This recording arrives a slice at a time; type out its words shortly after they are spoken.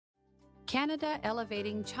Canada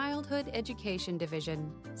Elevating Childhood Education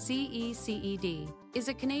Division, CECED, is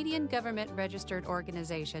a Canadian government-registered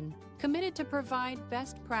organization committed to provide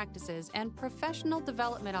best practices and professional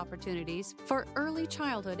development opportunities for early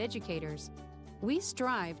childhood educators. We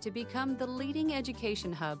strive to become the leading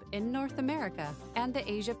education hub in North America and the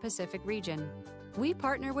Asia-Pacific region. We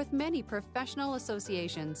partner with many professional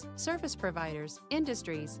associations, service providers,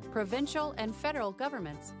 industries, provincial and federal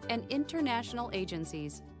governments, and international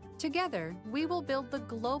agencies. Together, we will build the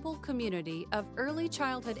global community of early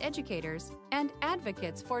childhood educators and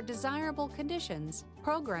advocates for desirable conditions,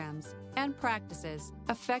 programs, and practices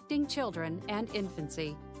affecting children and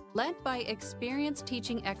infancy. Led by experienced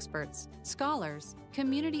teaching experts, scholars,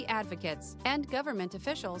 community advocates, and government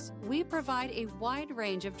officials, we provide a wide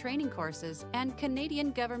range of training courses and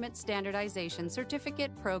Canadian government standardization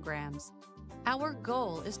certificate programs. Our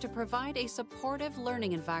goal is to provide a supportive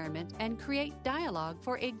learning environment and create dialogue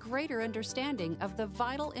for a greater understanding of the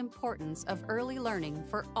vital importance of early learning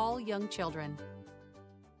for all young children.